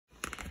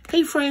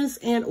Hey friends,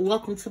 and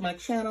welcome to my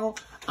channel.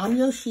 I'm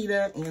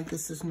Yoshida and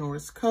this is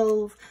Noras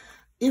Cove.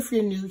 If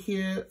you're new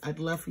here, I'd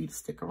love for you to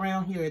stick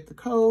around here at the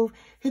Cove.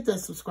 Hit that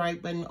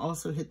subscribe button,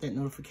 also hit that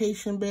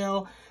notification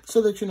bell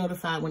so that you're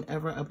notified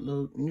whenever I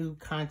upload new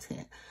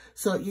content.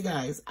 So you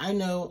guys, I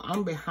know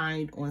I'm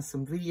behind on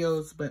some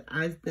videos, but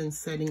I've been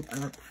setting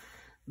up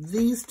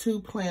these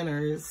two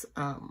planners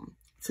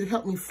to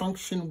help me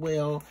function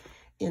well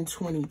in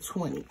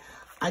 2020.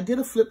 I did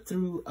a flip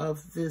through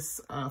of this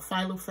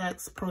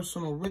Filofax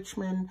Personal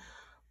Richmond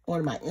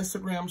on my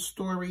Instagram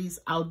stories.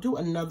 I'll do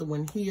another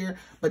one here,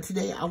 but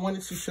today I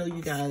wanted to show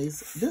you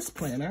guys this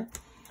planner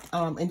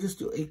and just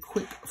do a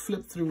quick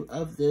flip through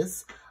of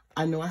this.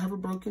 I know I have a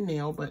broken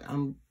nail, but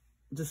I'm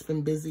just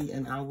been busy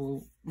and I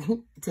will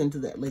tend to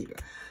that later.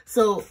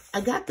 So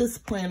I got this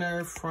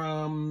planner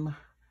from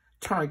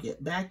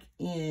Target back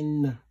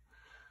in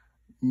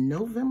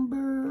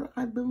November,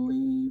 I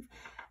believe.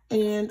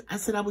 And I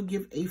said I would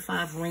give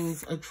A5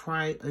 Rings a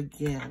try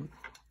again.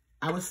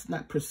 I was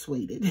not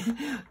persuaded,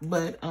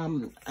 but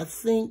I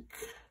think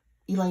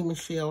Elaine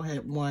Michelle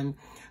had one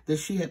that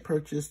she had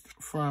purchased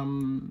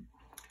from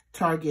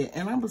Target.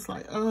 And I was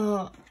like,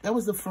 oh, that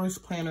was the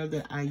first planner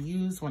that I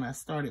used when I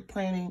started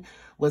planning,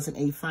 was an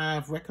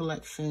A5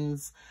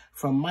 Recollections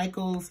from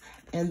Michaels.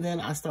 And then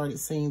I started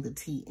seeing the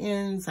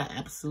TNs. I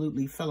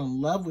absolutely fell in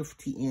love with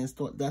TNs,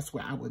 thought that's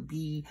where I would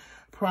be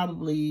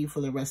probably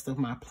for the rest of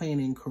my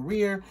planning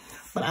career.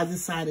 But I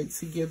decided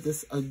to give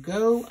this a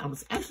go. I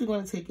was actually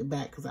going to take it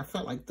back because I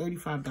felt like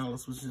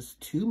 $35 was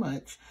just too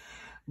much.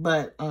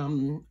 But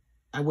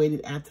I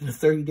waited after the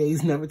 30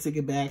 days, never took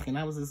it back. And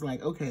I was just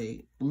like,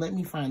 okay, let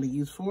me find a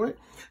use for it.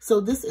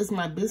 So this is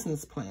my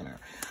business planner.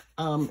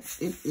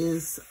 It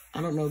is,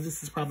 I don't know,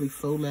 this is probably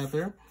faux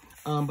leather,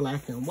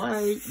 black and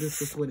white.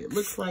 This is what it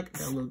looks like.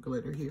 Got a little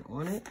glitter here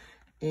on it.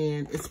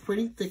 And it's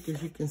pretty thick,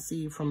 as you can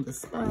see from the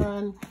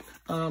spine.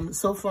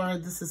 So far,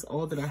 this is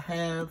all that I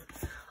have.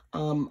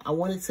 I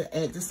wanted to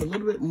add just a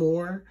little bit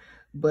more,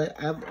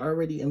 but I've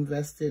already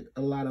invested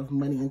a lot of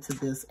money into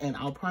this. And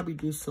I'll probably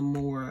do some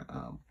more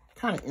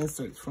kind of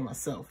inserts for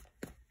myself.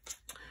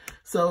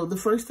 So the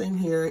first thing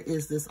here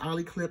is this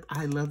Ollie clip.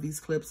 I love these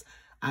clips.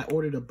 I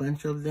ordered a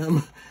bunch of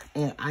them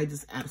and I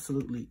just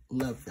absolutely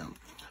love them.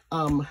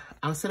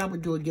 I said I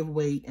would do a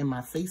giveaway in my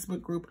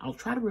Facebook group. I'll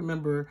try to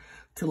remember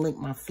to link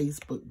my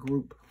Facebook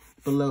group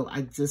below.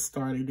 I just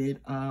started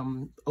it.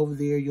 Over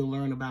there, you'll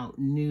learn about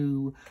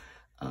new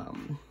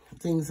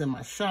things in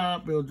my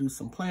shop. We'll do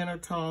some planner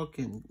talk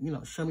and, you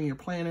know, show me your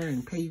planner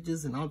and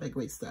pages and all that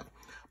great stuff.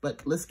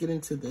 But let's get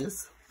into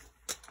this.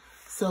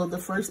 So the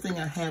first thing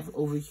I have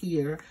over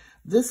here,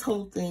 this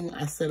whole thing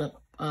I set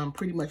up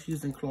pretty much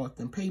using cloth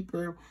and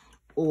paper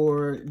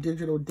or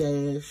digital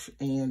dash,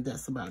 and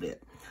that's about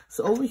it.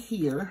 So over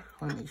here,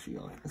 let me make sure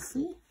y'all can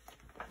see.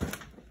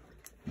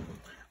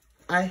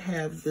 I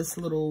have this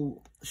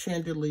little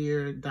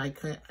chandelier die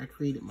cut I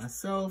created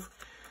myself.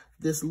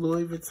 This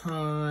Louis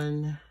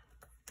Vuitton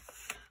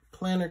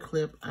planner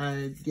clip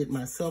I did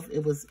myself.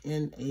 It was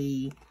in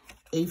a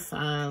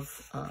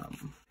A5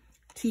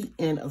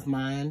 TN of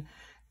mine.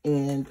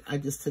 And I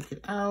just took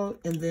it out.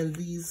 And then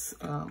these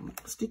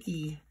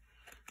sticky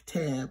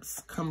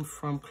tabs come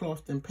from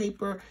cloth and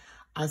paper.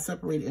 I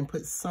separated and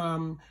put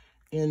some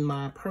in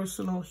my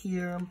personal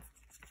here.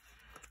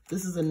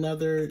 This is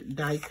another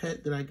die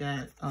cut that I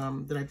got,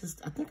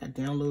 I think I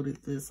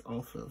downloaded this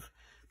off of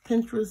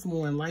Pinterest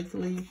more than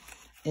likely,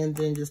 and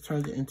then just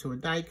turned it into a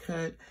die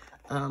cut.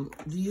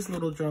 These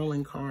little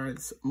journaling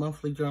cards,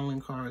 monthly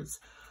journaling cards,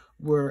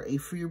 were a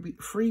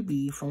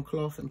freebie from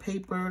Cloth and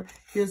Paper.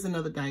 Here's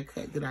another die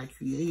cut that I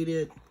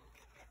created.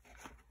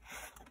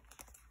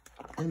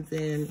 And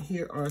then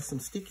here are some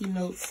sticky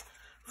notes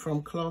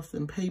from Cloth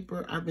and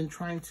Paper. I've been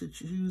trying to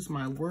choose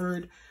my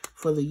word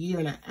for the year,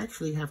 and I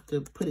actually have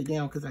to put it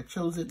down because I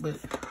chose it, but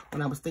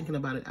when I was thinking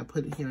about it, I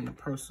put it here in the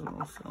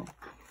personal. So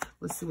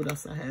let's see what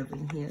else I have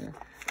in here.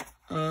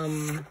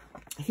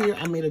 Here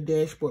I made a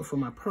dashboard for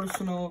my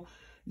personal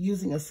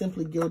using a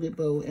Simply Gilded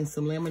bow and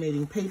some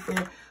laminating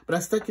paper, but I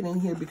stuck it in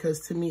here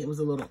because to me it was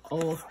a little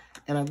off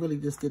and I really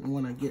just didn't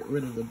want to get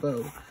rid of the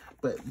bow.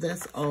 But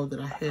that's all that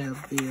I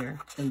have there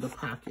in the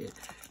pocket.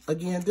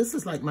 Again, this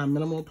is like my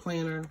minimal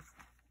planner,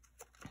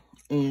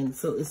 and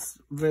so it's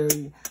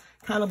very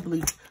kind of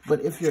bleak,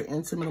 but if you're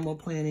into minimal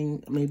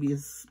planning, maybe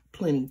it's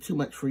planning too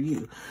much for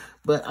you.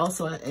 But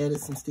also I added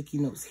some sticky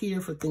notes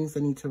here for things I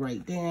need to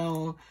write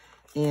down.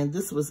 And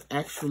this was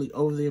actually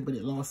over there, but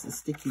it lost its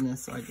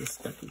stickiness, so I just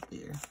stuck it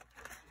there.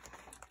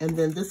 And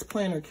then this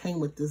planner came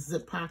with this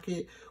zip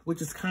pocket,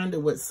 which is kind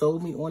of what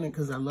sold me on it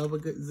because I love a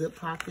good zip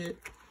pocket.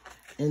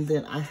 And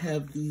then I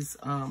have these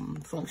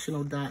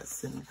functional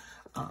dots and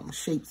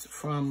shapes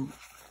from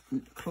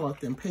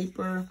Cloth and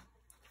Paper.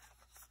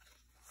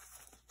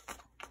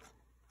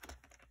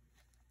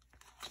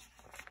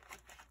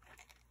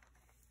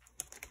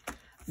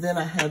 Then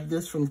I have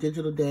this from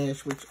Digital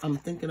Dash, which I'm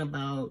thinking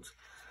about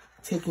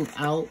taking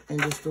out and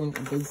just doing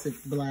a basic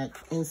black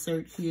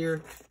insert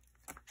here.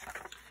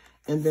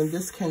 And then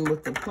this came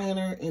with the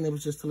planner, and it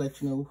was just to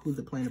let you know who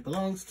the planner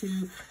belongs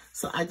to.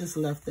 So I just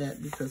left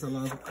that because I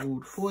love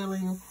gold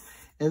foiling.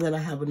 And then I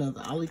have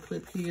another ollie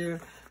clip here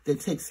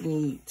that takes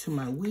me to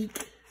my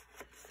week.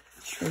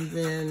 And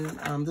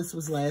then this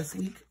was last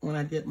week when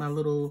I did my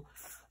little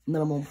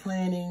minimal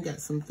planning, got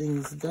some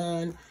things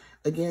done.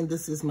 Again,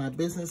 this is my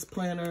business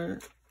planner.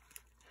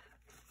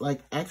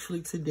 Like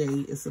actually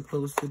today is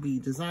supposed to be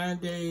design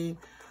day.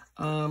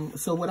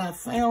 So what I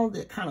found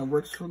that kind of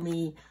works for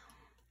me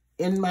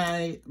in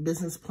my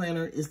business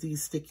planner is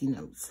these sticky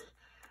notes.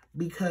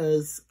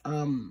 Because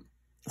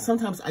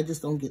sometimes I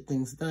just don't get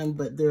things done,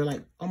 but they're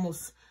like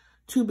almost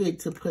too big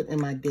to put in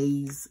my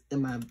days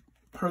in my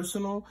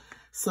personal.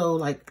 So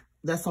like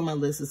that's on my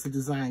list is to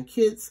design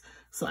kits.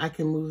 So I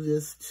can move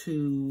this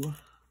to,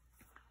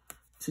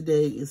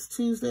 today is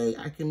Tuesday.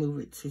 I can move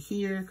it to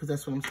here because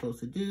that's what I'm supposed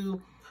to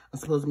do. I'm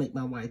supposed to make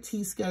my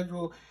YT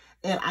schedule.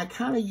 And I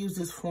kind of use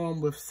this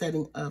form with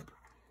setting up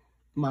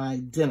my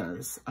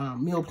dinners,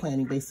 meal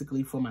planning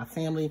basically for my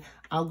family.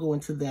 I'll go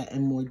into that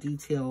in more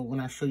detail when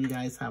I show you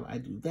guys how I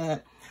do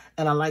that.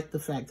 And I like the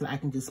fact that I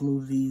can just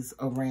move these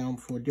around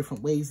for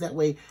different ways. That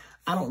way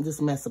I don't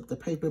just mess up the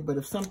paper, but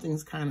if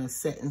something's kind of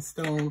set in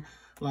stone,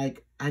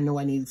 like I know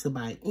I needed to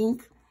buy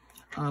ink,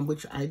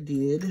 which I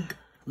did.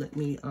 Let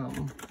me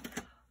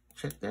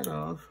check that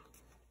off.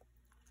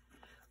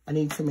 I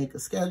need to make a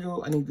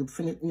schedule. I need to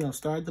finish,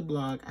 start the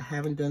blog. I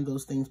haven't done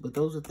those things, but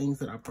those are things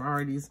that are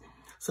priorities.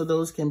 So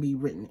those can be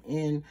written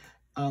in,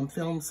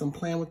 film some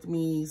plan with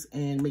me's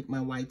and make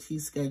my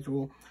YT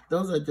schedule.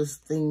 Those are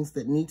just things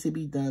that need to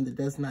be done that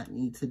does not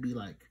need to be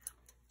like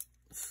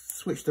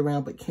switched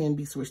around, but can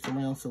be switched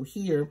around. So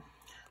here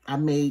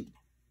I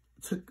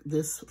took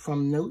this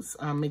from notes,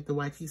 make the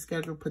YT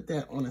schedule, put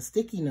that on a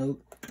sticky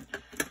note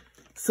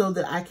so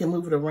that I can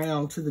move it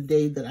around to the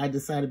day that I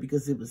decided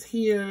because it was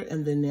here.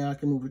 And then now I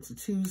can move it to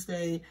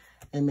Tuesday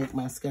and make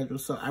my schedule.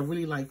 So I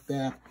really like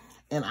that.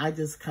 And I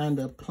just kind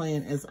of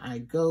plan as I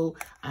go.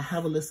 I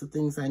have a list of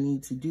things I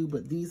need to do,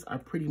 but these are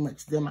pretty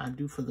much them I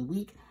do for the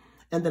week.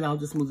 And then I'll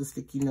just move the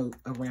sticky note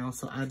around.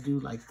 So I do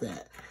like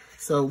that.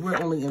 So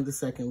we're only in the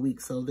second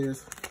week, so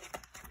there's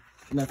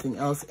nothing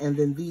else. And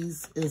then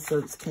these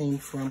inserts came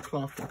from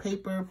Cloth and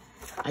Paper.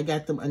 I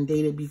got them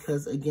undated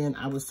because, again,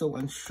 I was so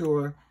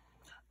unsure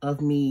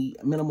of me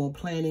minimal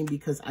planning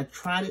because I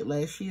tried it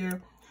last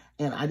year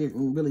and I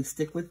didn't really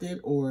stick with it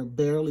or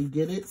barely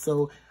did it.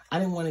 So I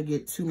didn't want to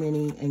get too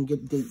many and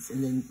get dates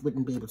and then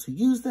wouldn't be able to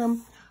use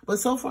them. But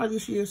so far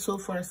this year, so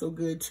far so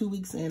good. 2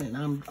 weeks in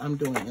and I'm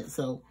doing it.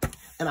 So,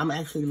 and I'm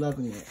actually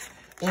loving it.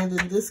 And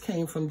then this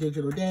came from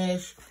Digital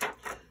Dash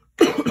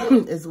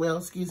as well,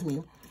 excuse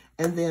me.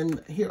 And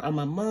then here are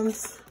my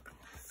months.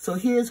 So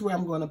here's where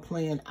I'm going to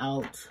plan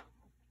out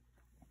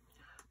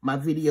my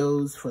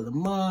videos for the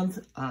month.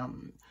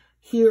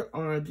 Here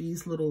are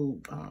these little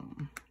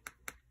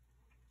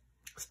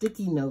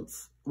sticky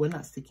notes. Well,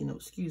 not sticky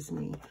notes, excuse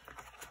me.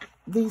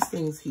 These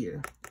things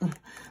here,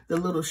 the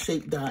little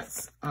shape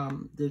dots,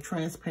 they're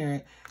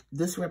transparent.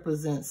 This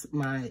represents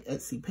my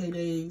Etsy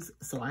paydays.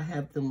 So I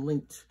have them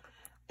linked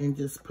and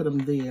just put them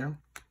there.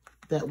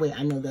 That way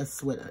I know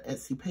that's what an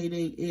Etsy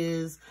payday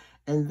is.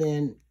 And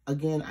then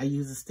again, I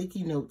use a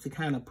sticky note to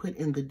kind of put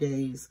in the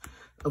days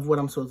of what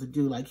I'm supposed to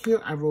do. Like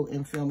here, I wrote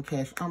in film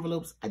cash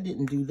envelopes. I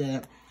didn't do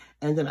that.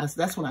 And then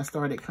that's when I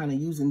started kind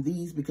of using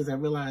these because I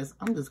realized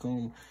I'm just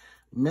going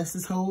to mess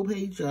this whole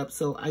page up.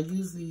 So I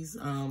use these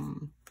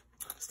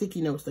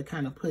sticky notes to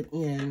kind of put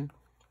in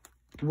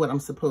what I'm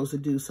supposed to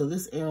do. So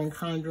this Erin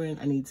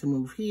Condren, I need to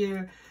move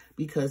here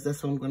because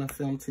that's what I'm going to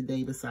film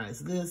today besides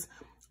this.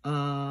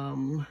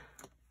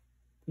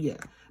 Yeah,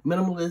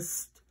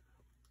 minimalist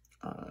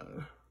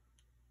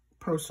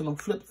personal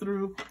flip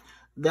through.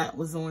 That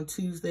was on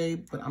Tuesday,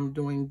 but I'm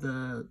doing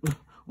the,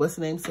 what's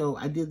the name? So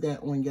I did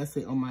that on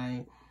yesterday on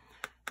my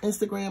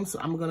Instagram. So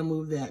I'm going to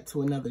move that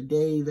to another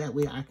day. That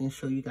way I can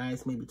show you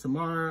guys maybe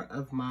tomorrow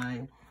of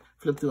my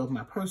flip through of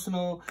my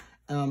personal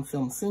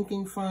film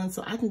sinking fun.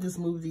 So I can just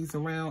move these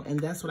around. And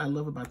that's what I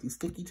love about these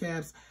sticky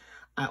tabs.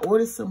 I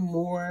ordered some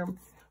more,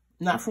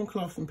 not from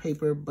Cloth and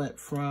Paper, but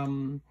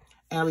from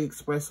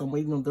AliExpress. So I'm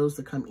waiting on those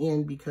to come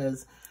in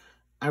because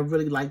I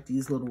really like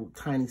these little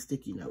tiny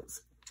sticky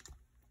notes.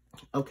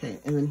 Okay,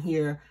 and then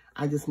here,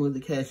 I just moved the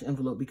cash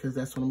envelope because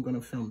that's when I'm going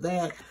to film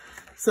that.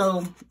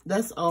 So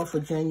that's all for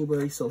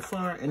January so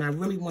far. And I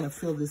really want to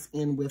fill this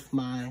in with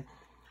my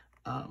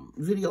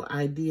video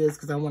ideas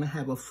because I want to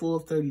have a full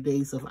 30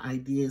 days of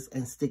ideas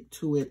and stick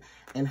to it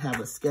and have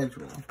a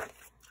schedule.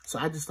 So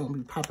I just don't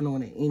be popping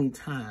on at any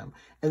time.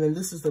 And then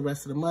this is the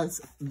rest of the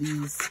months.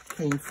 These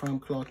came from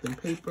Cloth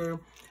and Paper,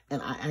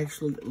 and I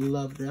actually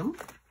love them.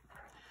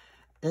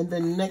 And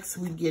then next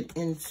we get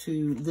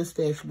into this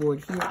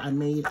dashboard here I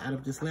made out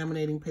of just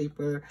laminating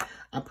paper.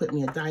 I put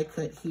me a die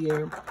cut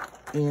here,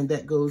 and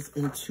that goes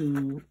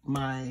into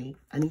my,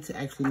 I need to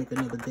actually make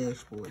another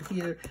dashboard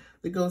here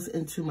that goes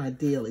into my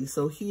daily.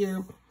 So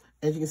here,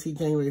 as you can see,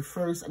 January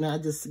 1st, and I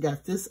just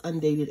got this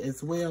undated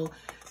as well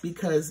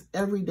because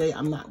every day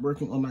I'm not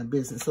working on my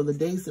business. So the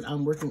days that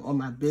I'm working on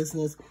my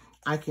business,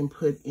 I can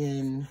put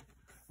in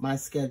my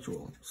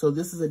schedule. So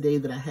this is a day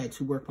that I had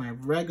to work my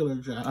regular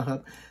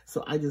job.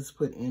 So I just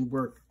put in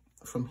work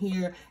from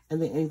here, and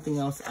then anything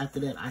else after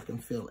that I can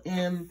fill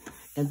in.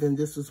 And then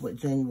this was what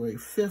January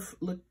 5th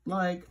looked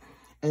like.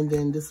 And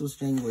then this was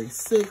January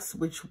 6th,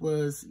 which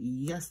was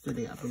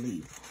yesterday, I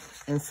believe.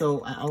 And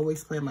so I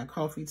always plan my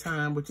coffee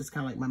time, which is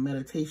kind of like my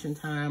meditation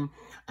time.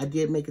 I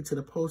did make it to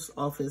the post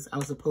office. I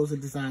was supposed to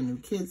design new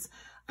kits.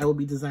 I will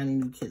be designing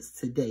new kits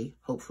today,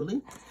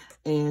 hopefully.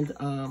 And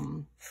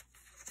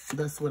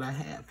that's what I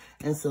have.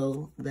 And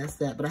so that's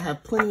that. But I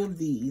have plenty of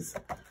these.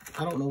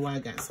 I don't know why I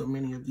got so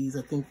many of these.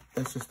 I think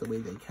that's just the way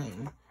they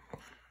came.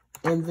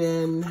 And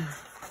then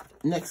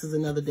next is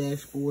another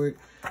dashboard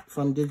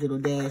from Digital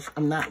Dash.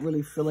 I'm not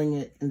really filling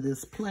it in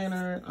this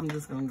planner. I'm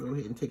just going to go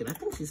ahead and take it. I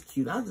think she's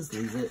cute. I'll just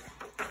leave it.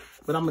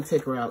 But I'm going to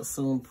take her out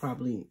soon,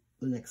 probably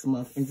the next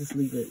month, and just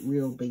leave it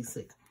real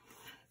basic.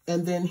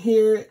 And then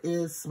here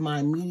is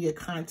my media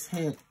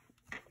content.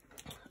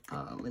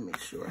 Let me make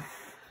sure.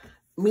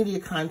 Media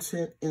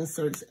content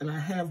inserts. And I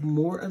have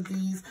more of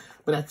these,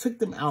 but I took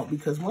them out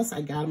because once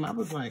I got them, I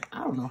was like,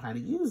 I don't know how to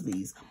use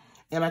these.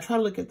 And I try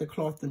to look at the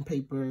cloth and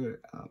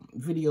paper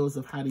videos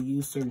of how to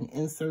use certain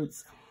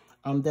inserts.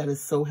 That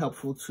is so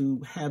helpful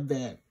to have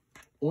that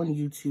on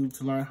YouTube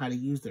to learn how to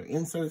use their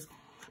inserts.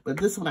 But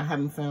this one I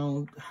haven't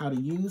found how to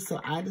use, so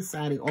I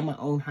decided on my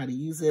own how to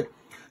use it.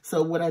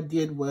 So what I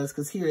did was,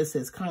 because here it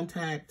says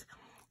contact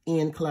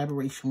and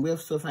collaboration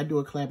with. So if I do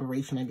a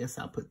collaboration, I guess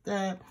I'll put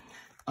that.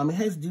 It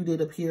has due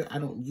date up here. I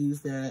don't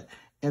use that.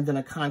 And then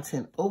a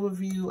content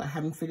overview. I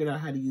haven't figured out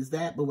how to use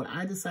that. But what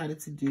I decided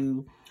to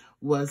do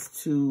was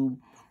to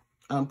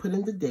put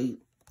in the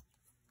date,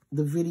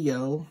 the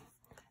video,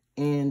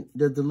 and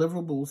the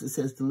deliverables. It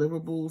says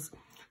deliverables.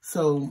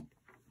 So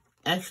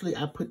actually,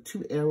 I put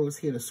 2 arrows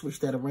here to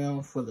switch that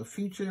around for the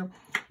future.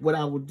 What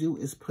I will do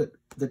is put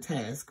the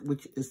task,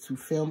 which is to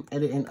film,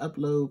 edit, and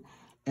upload.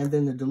 And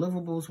then the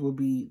deliverables will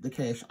be the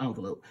cash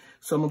envelope.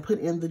 So I'm going to put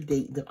in the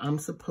date that I'm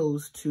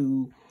supposed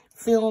to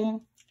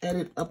film,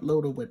 edit,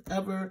 upload, or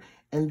whatever.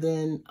 And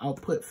then I'll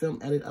put film,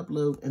 edit,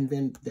 upload, and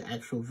then the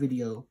actual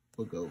video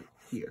will go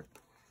here.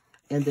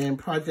 And then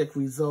project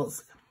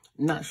results,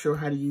 not sure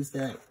how to use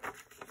that.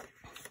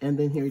 And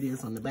then here it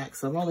is on the back.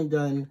 So I've only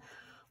done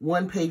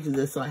 1 page of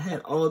this. So I had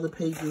all the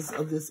pages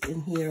of this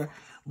in here.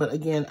 But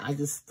again, I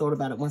just thought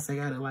about it once I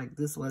got it, like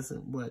this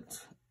wasn't what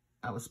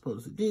I was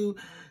supposed to do.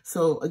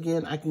 So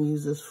again, I can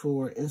use this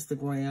for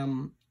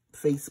Instagram,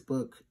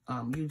 Facebook,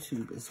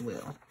 YouTube as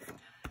well.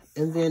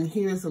 And then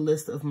here's a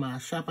list of my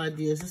shop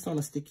ideas, just on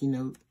a sticky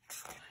note.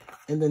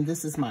 And then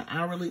this is my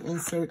hourly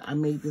insert. I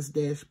made this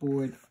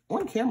dashboard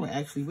on camera,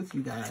 actually, with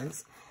you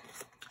guys.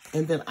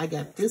 And then I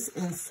got this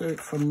insert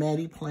from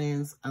Maddie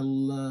Plans. I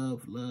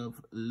love,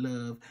 love,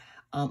 love.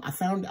 I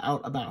found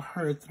out about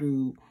her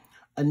through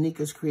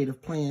Anika's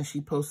Creative Plan. She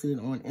posted it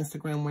on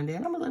Instagram one day.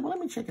 And I was like, well, let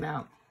me check it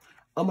out.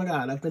 Oh, my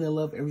God. I've been in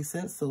love ever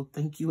since. So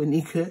thank you,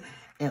 Anika.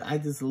 And I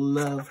just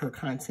love her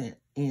content.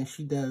 And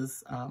she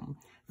does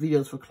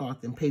videos for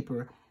cloth and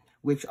paper,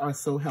 which are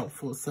so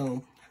helpful.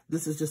 So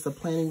this is just a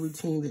planning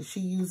routine that she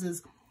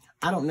uses.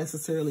 I don't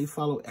necessarily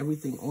follow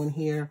everything on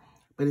here,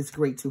 but it's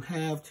great to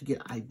have to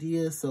get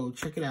ideas. So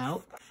check it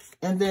out.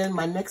 And then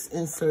my next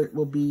insert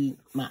will be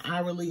my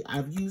hourly.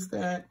 I've used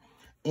that.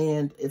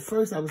 And at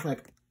first I was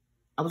like,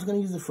 I was going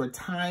to use it for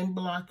time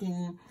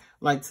blocking,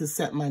 like to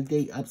set my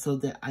day up so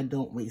that I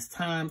don't waste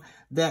time.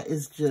 That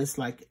is just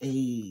like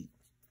a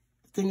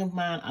thing of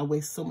mine. I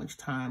waste so much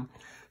time.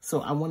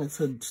 So I wanted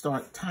to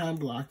start time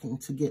blocking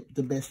to get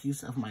the best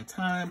use of my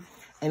time,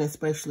 and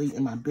especially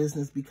in my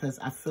business, because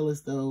I feel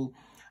as though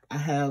I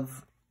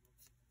have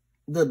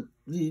the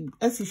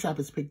Etsy shop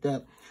is picked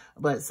up,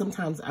 but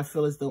sometimes I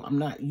feel as though I'm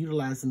not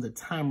utilizing the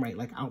time right.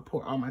 Like I'll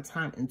pour all my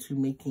time into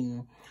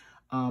making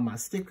my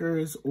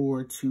stickers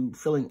or to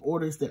filling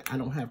orders that I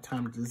don't have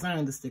time to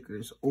design the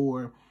stickers,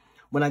 or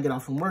when I get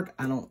off from work,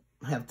 I don't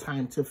have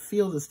time to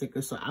fill the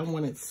stickers. So I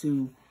wanted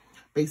to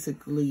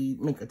basically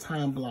make a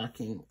time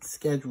blocking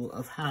schedule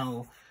of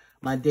how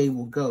my day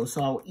will go.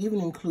 So I'll even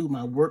include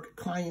my work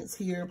clients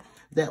here.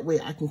 That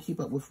way I can keep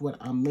up with what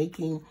I'm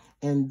making,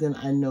 and then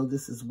I know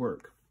this is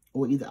work.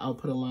 Or either I'll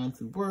put a line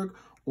through work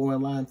or a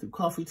line through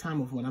coffee time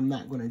of when I'm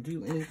not going to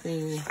do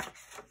anything.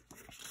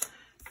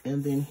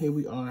 And then here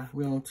we are.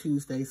 We're on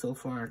Tuesday so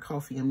far,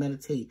 coffee and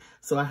meditate.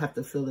 So I have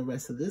to fill the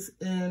rest of this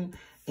in,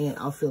 and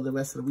I'll fill the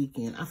rest of the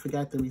weekend. I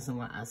forgot the reason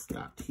why I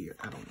stopped here.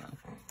 I don't know.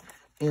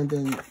 And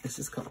then it's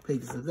just a couple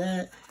pages of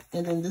that.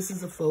 And then this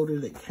is a folder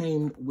that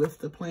came with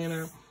the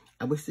planner.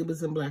 I wish it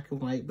was in black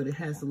and white, but it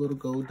has the little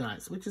gold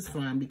dots, which is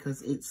fine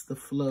because it's the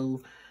flow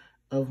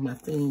of my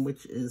theme,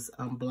 which is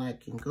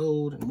black and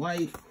gold and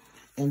white.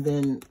 And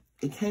then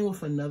it came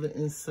with another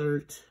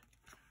insert,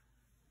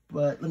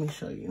 but let me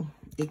show you.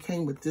 It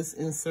came with this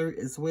insert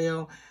as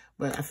well,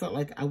 but I felt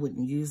like I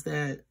wouldn't use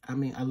that. I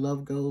mean, I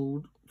love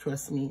gold,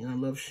 trust me, and I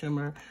love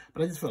shimmer,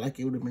 but I just felt like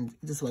it would have been,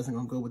 it just wasn't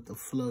going to go with the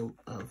flow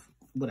of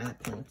what I had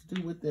planned to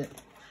do with it.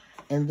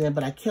 And then,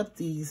 but I kept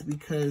these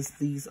because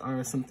these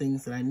are some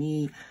things that I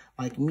need,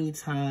 like me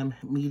time,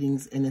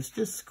 meetings, and it's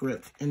just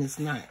script, and it's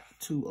not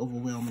too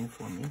overwhelming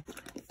for me.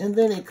 And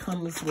then it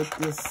comes with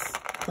this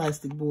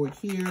plastic board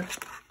here.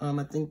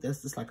 I think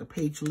that's just like a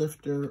page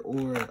lifter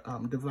or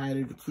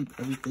divider to keep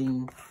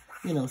everything,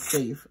 you know,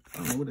 safe.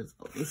 What is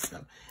all this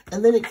stuff?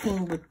 And then it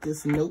came with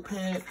this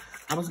notepad.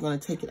 I was going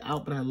to take it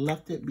out, but I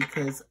left it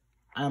because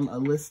I'm a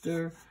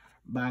lister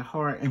by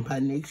heart and by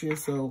nature.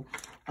 So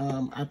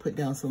I put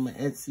down some of my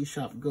Etsy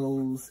shop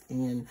goals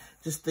and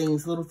just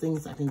things, little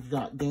things I can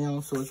jot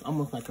down. So it's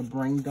almost like a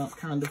brain dump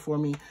kind of for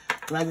me.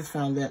 And I just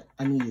found that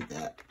I needed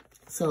that.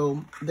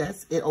 So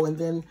that's it. Oh, and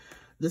then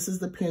this is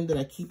the pen that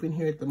I keep in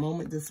here at the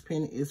moment. This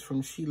pen is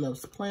from She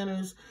Loves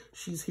Planners.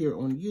 She's here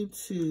on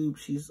YouTube.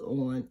 She's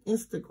on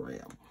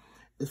Instagram,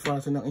 as far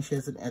as I know, and she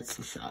has an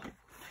Etsy shop.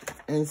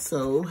 And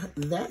so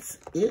that's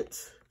it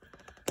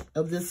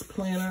of this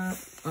planner.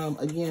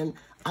 Again,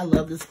 I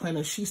love this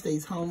planner. She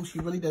stays home. She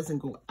really doesn't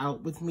go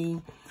out with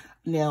me.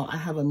 Now, I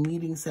have a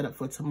meeting set up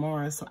for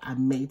tomorrow, so I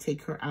may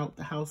take her out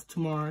the house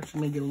tomorrow. She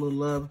may get a little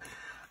love,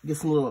 get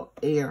some little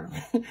air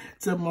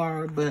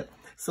tomorrow, but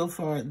so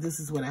far, this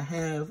is what I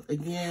have.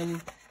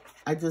 Again,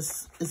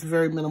 it's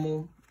very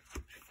minimal.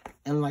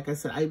 And like I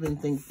said, I even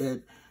think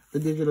that the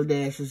digital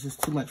dash is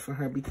just too much for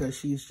her because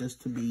she's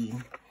just to be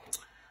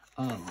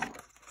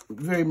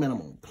very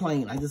minimal,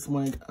 plain. I just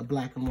wanted a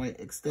black and white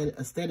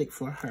aesthetic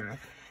for her.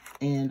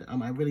 And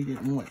I really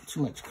didn't want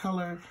too much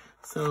color.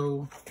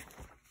 So,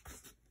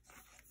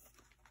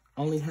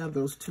 only have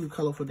those 2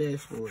 colorful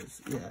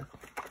dashboards. Yeah,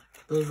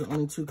 those are the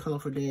only 2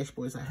 colorful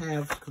dashboards I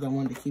have because I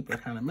wanted to keep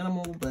it kind of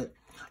minimal. But,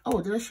 oh,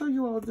 did I show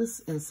you all this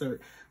insert?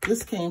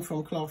 This came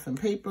from Cloth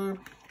and Paper,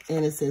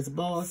 and it says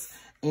Boss.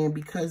 And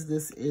because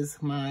this is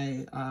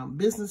my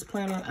business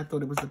planner, I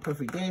thought it was the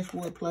perfect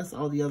dashboard. Plus,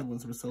 all the other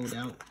ones were sold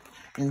out.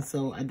 And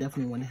so, I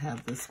definitely want to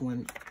have this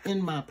one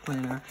in my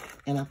planner.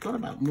 And I thought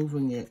about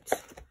moving it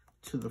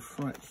to the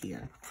front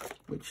here,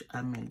 which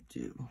I may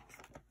do.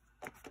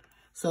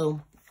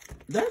 So,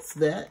 that's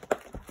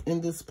that in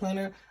this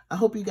planner. I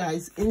hope you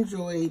guys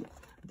enjoyed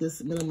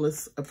this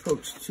minimalist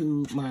approach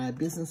to my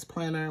business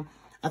planner.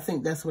 I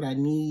think that's what I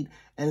need.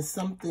 And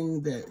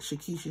something that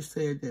Shakisha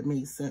said that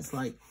made sense,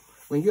 like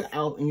when you're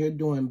out and you're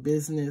doing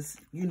business,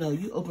 you know,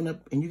 you open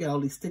up and you got all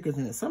these stickers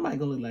in it. Somebody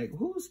gonna look like,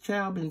 whose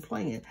child been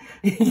playing?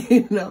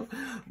 You know?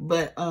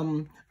 But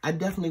I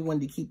definitely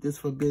wanted to keep this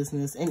for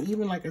business. And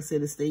even like I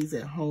said, it stays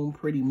at home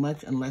pretty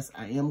much unless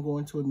I am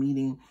going to a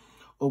meeting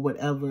or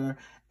whatever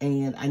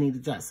and I need to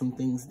jot some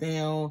things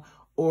down,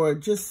 or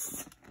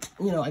just,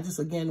 you know, I just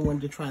again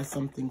wanted to try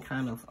something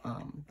kind of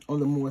on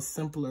the more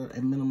simpler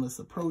and minimalist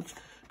approach,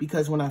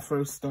 because when I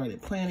first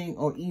started planning,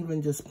 or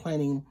even just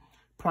planning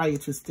prior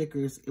to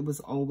stickers, it was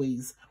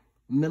always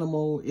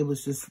minimal. It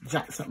was just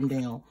jot something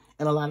down.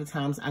 And a lot of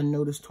times I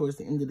noticed towards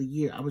the end of the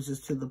year, I was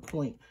just to the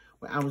point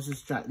where I was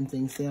just jotting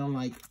things down,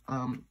 like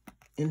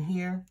in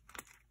here.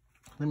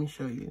 Let me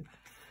show you.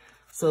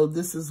 So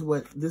this is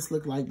what this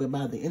looked like, but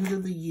by the end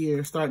of the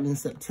year, starting in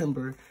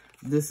September,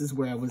 this is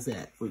where I was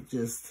at with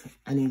just,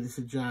 I needed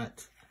to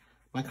jot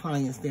my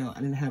clients down. I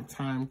didn't have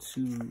time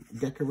to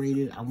decorate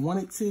it. I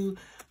wanted to,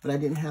 but I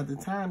didn't have the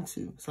time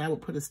to. So I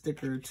would put a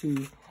sticker or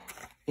 2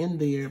 in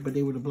there, but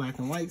they were the black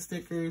and white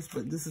stickers,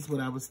 but this is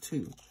what I was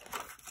too.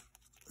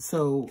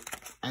 So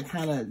I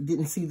kind of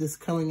didn't see this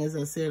coming, as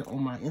I said,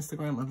 on my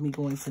Instagram of me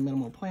going to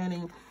minimal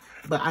planning,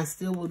 but I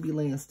still will be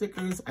laying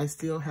stickers. I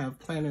still have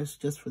planners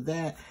just for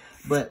that,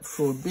 but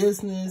for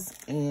business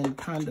and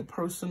kind of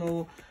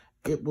personal,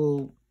 it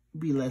will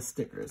be less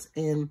stickers.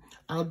 And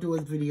I'll do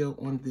a video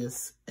on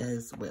this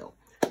as well.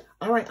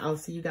 All right, I'll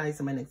see you guys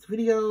in my next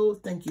video.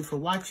 Thank you for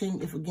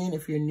watching. If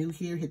you're new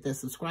here, hit that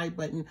subscribe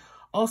button.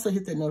 Also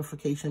hit that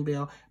notification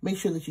bell. Make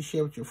sure that you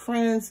share with your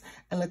friends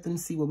and let them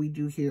see what we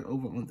do here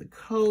over on the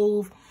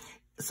Cove.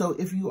 So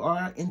if you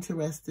are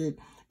interested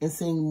in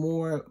seeing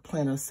more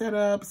planner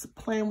setups,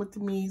 plan with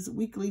me's,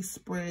 weekly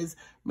spreads,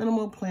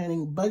 minimal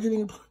planning,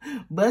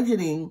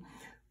 budgeting,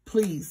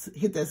 please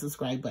hit that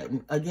subscribe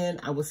button. Again,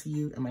 I will see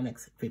you in my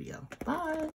next video. Bye.